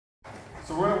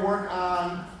So we're gonna work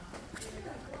on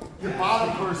your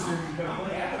bottom person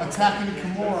attacking the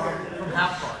Kimura from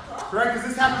half guard. Right? Because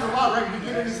this happens a lot, right? We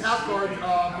get in this half guard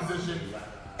position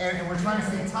and we're trying to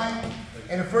stay tight.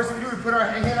 And the first thing we do, we put our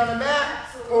hand on the mat,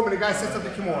 boom, and the guy sets up the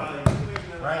Kimura.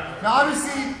 Right? Now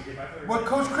obviously, what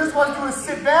Coach Chris wants to do is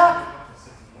sit back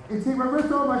and take my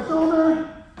wrist over my shoulder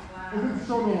and hit the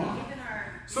shoulder lock.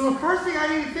 So the first thing I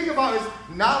need to think about is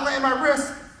not letting my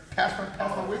wrist pass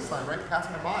my waistline, right? Past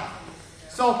my body.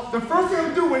 So the first thing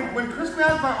I'm gonna do, when Chris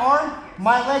grabs my arm,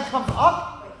 my leg comes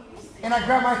up, and I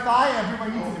grab my thigh and I bring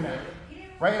my knee to the mat.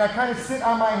 Right? And I kind of sit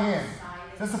on my hand.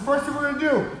 That's the first thing we're gonna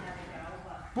do.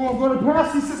 Boom, I'm going to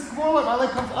pass, he sits forward, my leg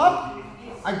comes up,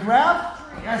 I grab,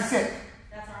 and I sit.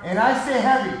 And I stay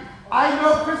heavy. I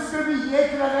know Chris is going to be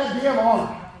yanking on that damn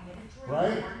arm.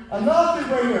 Right? Another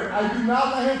thing right here, I do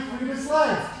not let him free his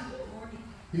legs.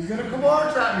 He's going to come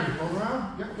on, trap me. Roll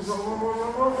around. Yep,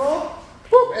 roll.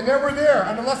 Boop, and then we're there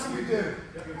on the lesson we did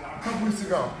a couple weeks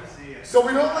ago. So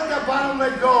we don't let that bottom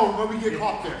leg go when we get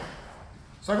caught there.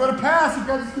 So I go to pass, he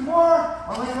grabs the Kimura,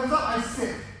 my leg comes up, I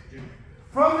sit.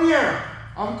 From the air,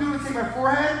 I'm going to take my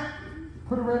forehead,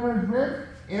 put it right on his rib,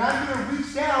 and I'm going to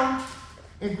reach down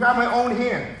and grab my own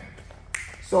hand.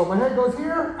 So my head goes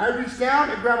here, I reach down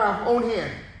and grab my own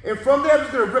hand. And from there, I'm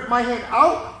just going to rip my hand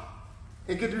out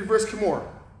and get the reverse Kimura.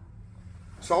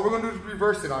 So all we're going to do is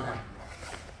reverse it on him.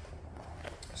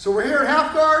 So we're here in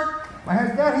half guard, my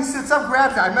head's down, he sits up,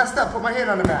 grabs it. I messed up, put my hand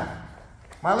on the mat.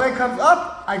 My leg comes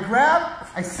up, I grab,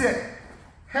 I sit.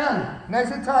 Hand,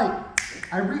 nice and tight.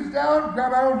 I reach down,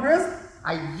 grab my own wrist,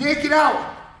 I yank it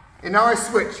out, and now I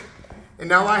switch. And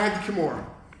now I have the Kimura.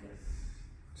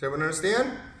 Does everyone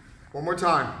understand? One more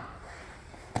time.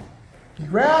 He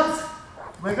grabs,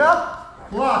 leg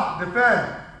up, block,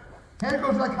 defend. Hand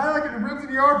goes like kind of like in the ribs of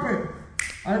the armpit.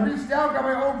 I reach down, grab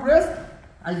my own wrist,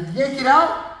 I yank it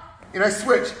out, and I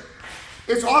switch.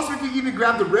 It's awesome if you even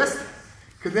grab the wrist,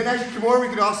 because then as you Kimura, we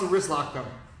can also wrist lock them.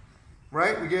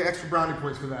 Right? We get extra brownie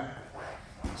points for that.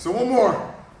 So one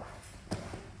more.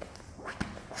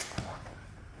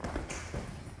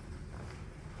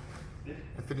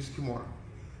 I finished Kimura.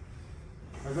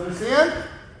 You guys understand?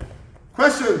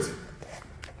 Questions?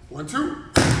 1, 2,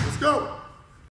 let's go.